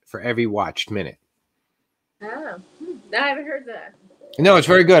minute for every watched minute. Oh, no, I haven't heard that. No, it's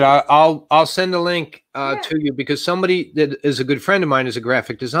very good. I'll send a link to you, because somebody that is a good friend of mine is a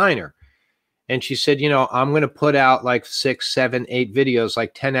graphic designer. And she said, I'm going to put out like 6, 7, 8 videos,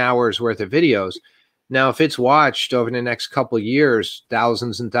 like 10 hours worth of videos. Now, if it's watched over the next couple of years,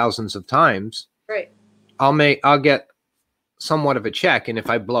 thousands and thousands of times, I'll get somewhat of a check. And if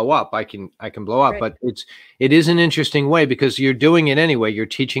I blow up, I can blow up. But it is an interesting way, because you're doing it anyway. You're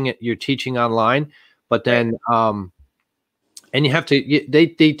teaching online, but then and you have to.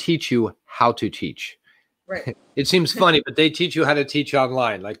 They teach you how to teach. Right. It seems funny, but they teach you how to teach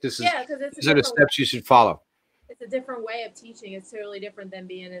online. Like these are the steps you should follow. It's a different way of teaching. It's totally different than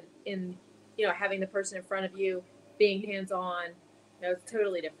being in having the person in front of you, being hands-on. It's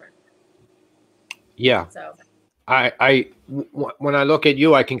totally different. Yeah. So when I look at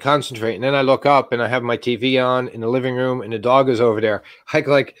you, I can concentrate, and then I look up and I have my TV on in the living room and the dog is over there. I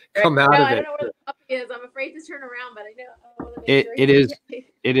come out of it. I don't know where the puppy is. I'm afraid to turn around, but I know.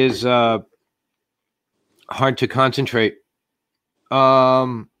 It is hard to concentrate.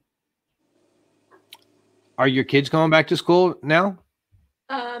 Are your kids going back to school now?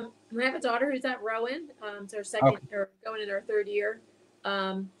 I have a daughter who's at Rowan. It's her second Okay. or going in her third year.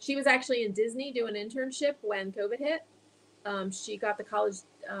 She was actually in Disney doing an internship when COVID hit. She got the college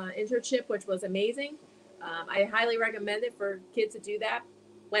internship, which was amazing. I highly recommend it for kids to do that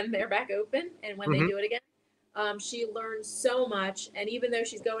when they're back open and when they do it again. She learned so much. And even though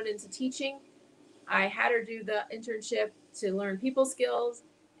she's going into teaching, I had her do the internship to learn people skills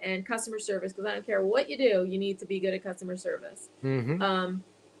and customer service, because I don't care what you do, you need to be good at customer service.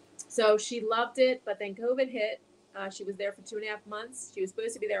 So she loved it, but then COVID hit. She was there for 2.5 months. She was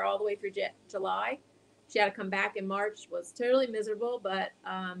supposed to be there all the way through July. She had to come back in March. Was totally miserable, but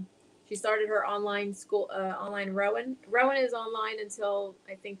she started her online school, online Rowan. Rowan is online until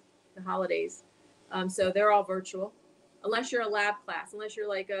I think the holidays. So they're all virtual, unless you're a lab class, unless you're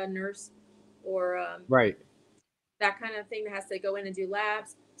like a nurse or Right. that kind of thing that has to go in and do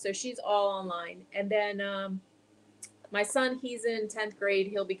labs. So she's all online. And then my son, he's in 10th grade.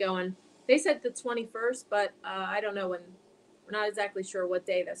 He'll be going, they said the 21st, but I don't know when. We're not exactly sure what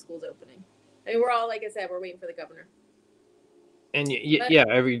day that school's opening. I mean, we're all, like I said, we're waiting for the governor. And yeah,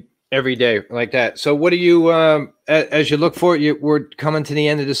 every day like that. So what do you, as you look for it, we're coming to the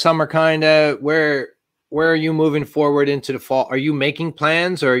end of the summer, kind of, where are you moving forward into the fall? Are you making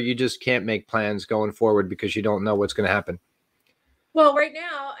plans, or you just can't make plans going forward because you don't know what's going to happen? Well, right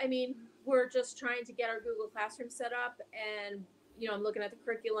now, I mean, we're just trying to get our Google Classroom set up, and, you know, I'm looking at the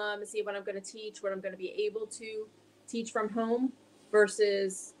curriculum and see what I'm going to teach, what I'm going to be able to teach from home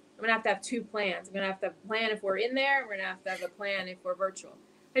versus I'm going to have 2 plans. I'm going to have a plan if we're in there. We're going to have a plan if we're virtual.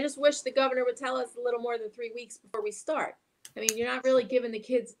 I just wish the governor would tell us a little more than 3 weeks before we start. I mean, you're not really giving the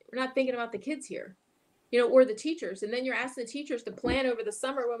kids, we're not thinking about the kids here, you know, or the teachers. And then you're asking the teachers to plan over the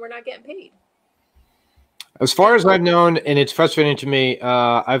summer when we're not getting paid. As far as I've known, and it's frustrating to me,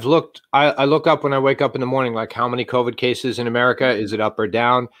 I look up when I wake up in the morning, like how many COVID cases in America, is it up or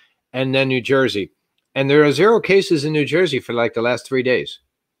down? And then New Jersey. And there are 0 cases in New Jersey for like the last 3 days.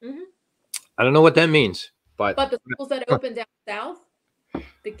 I don't know what that means, but the schools that open down south,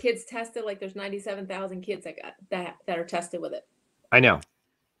 the kids tested, like there's 97,000 kids that are tested with it. I know.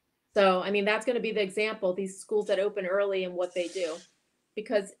 So, I mean, that's going to be the example, these schools that open early and what they do.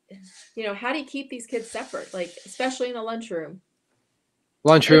 Because, you know, how do you keep these kids separate? Like, especially in the lunchroom.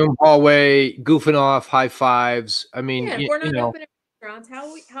 Lunchroom, hallway, goofing off, high fives. I mean, yeah, if we're not opening restaurants,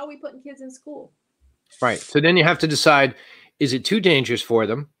 how are we putting kids in school? Right. So then you have to decide, is it too dangerous for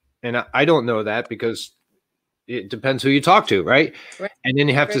them? And I don't know that, because it depends who you talk to, right? And then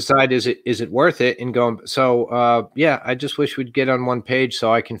you have to decide, is it worth it? And going, so yeah, I just wish we'd get on one page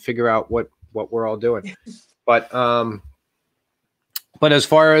so I can figure out what we're all doing. But as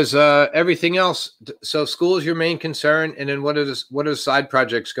far as everything else, so school is your main concern, and then what are the side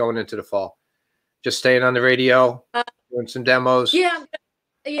projects going into the fall? Just staying on the radio, doing some demos. Yeah,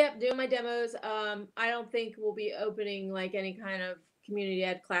 doing my demos. I don't think we'll be opening like any kind of community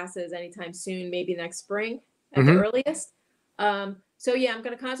ed classes anytime soon. Maybe next spring at the earliest. So yeah, I'm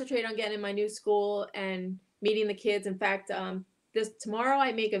going to concentrate on getting in my new school and meeting the kids. In fact, tomorrow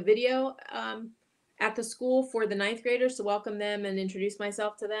I make a video at the school for the 9th graders to welcome them and introduce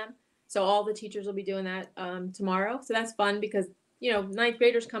myself to them. So all the teachers will be doing that tomorrow. So that's fun because, you know, 9th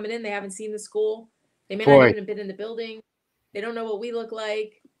graders coming in, they haven't seen the school. They may not even have been in the building. They don't know what we look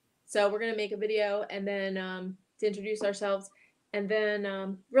like. So we're going to make a video and then to introduce ourselves, and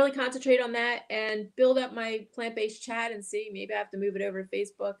then really concentrate on that and build up my plant-based chat and see, maybe I have to move it over to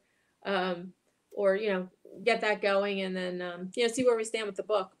Facebook or, you know, get that going, and then, you know, see where we stand with the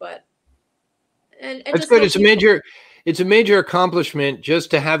book. But and that's good. It's a major accomplishment just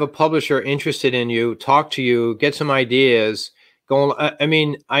to have a publisher interested in you, talk to you, get some ideas going. I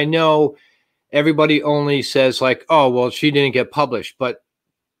mean, I know everybody only says like, oh, well, she didn't get published, but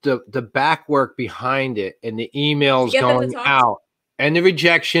the back work behind it and the emails going out and the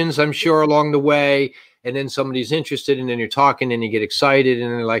rejections, I'm sure, along the way. And then somebody's interested, and then you're talking and you get excited,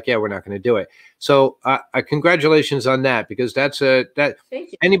 and they're like, yeah, we're not going to do it. So congratulations on that, because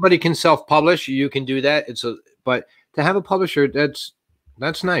anybody can self-publish. You can do that. But to have a publisher, that's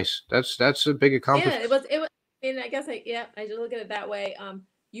nice. That's a big accomplishment. Yeah, it was. And I guess I just look at it that way.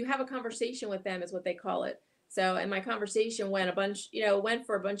 You have a conversation with them is what they call it. So, and my conversation went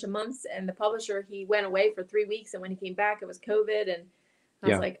for a bunch of months, and the publisher, he went away for 3 weeks. And when he came back, it was COVID. And I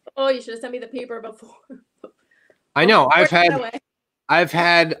was like, oh, you should have sent me the paper before. I know. I've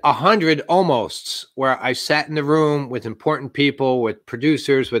had 100 almosts where I sat in the room with important people, with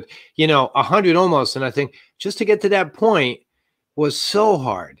producers, with, 100 almost. And I think just to get to that point was so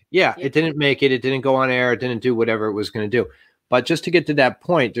hard. Yeah, it didn't make it. It didn't go on air. It didn't do whatever it was going to do. But just to get to that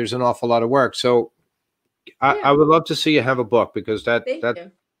point, there's an awful lot of work. So I would love to see you have a book, because Thank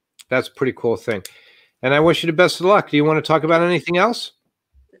you. that's a pretty cool thing. And I wish you the best of luck. Do you want to talk about anything else?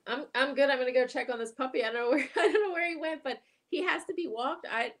 I'm good. I'm gonna go check on this puppy. I don't know where I don't know where he went, but he has to be walked.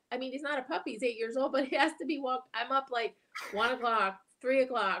 I mean, he's not a puppy. He's 8 years old, but he has to be walked. I'm up like 1 o'clock, 3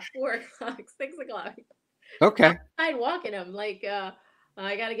 o'clock, 4 o'clock, 6 o'clock. Okay. I'm walking him. Like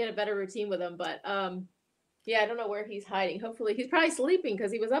I got to get a better routine with him. But yeah, I don't know where he's hiding. Hopefully, he's probably sleeping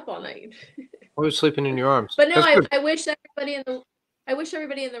because he was up all night. I was sleeping in your arms. But no, I wish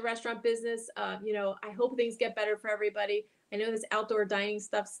everybody in the restaurant business. You know, I hope things get better for everybody. I know this outdoor dining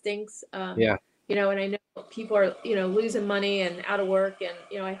stuff stinks. Yeah. You know, and I know people are, you know, losing money and out of work, and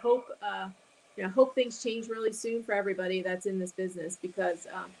you know, I hope things change really soon for everybody that's in this business, because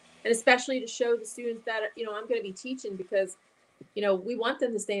and especially to show the students that, you know, I'm going to be teaching, because you know, we want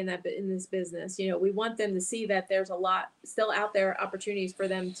them to stay in this business. You know, we want them to see that there's a lot still out there, opportunities for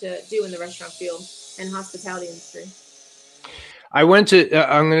them to do in the restaurant field and hospitality industry. I went to,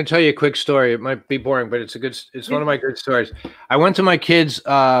 I'm going to tell you a quick story. It might be boring, but it's one of my good stories. I went to my kids'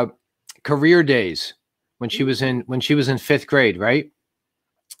 career days when she was in 5th grade, right?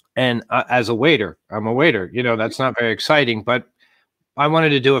 And as a waiter, I'm a waiter. You know, that's not very exciting, but I wanted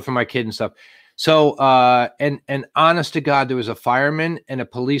to do it for my kid and stuff. So, and honest to God, there was a fireman and a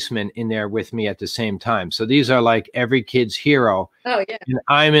policeman in there with me at the same time. So these are like every kid's hero. Oh yeah. And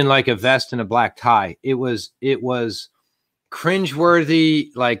I'm in like a vest and a black tie. It was cringeworthy,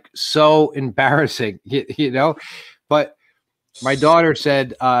 like so embarrassing, you know. But my daughter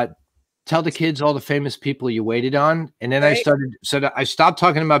said, tell the kids all the famous people you waited on. And then Right. I stopped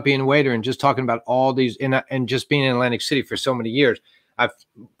talking about being a waiter and just talking about all these, and just being in Atlantic City for so many years. I've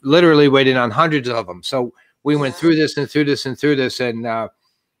literally waited on hundreds of them. So we went through this and through this and through this, and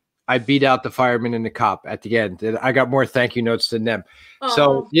I beat out the fireman and the cop at the end. I got more thank you notes than them.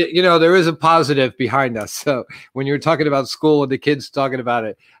 So, you know, there is a positive behind us. So when you were talking about school and the kids talking about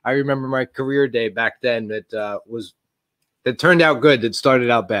it, I remember my career day back then that turned out good, that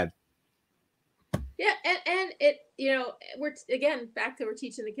started out bad. Yeah, and it, you know, we're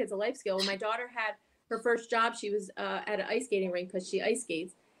teaching the kids a life skill. When my daughter had her first job, she was at an ice skating rink, because she ice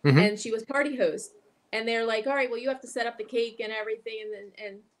skates, and she was party host. And they're like, all right, well, you have to set up the cake and everything,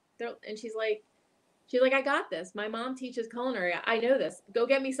 and she's like, I got this. My mom teaches culinary. I know this. Go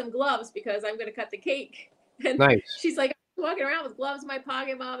get me some gloves, because I'm going to cut the cake. And nice. She's like, I'm walking around with gloves in my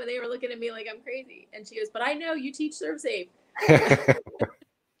pocket, Mom, and they were looking at me like I'm crazy. And she goes, but I know you teach serve safe.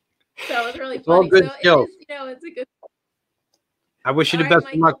 So it's really funny. All good skills. It is, you know, it's a good. I wish you the best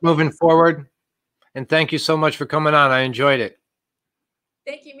of luck moving forward. And thank you so much for coming on. I enjoyed it.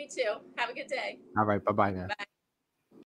 Thank you. Me too. Have a good day. All right. Bye-bye now. Bye.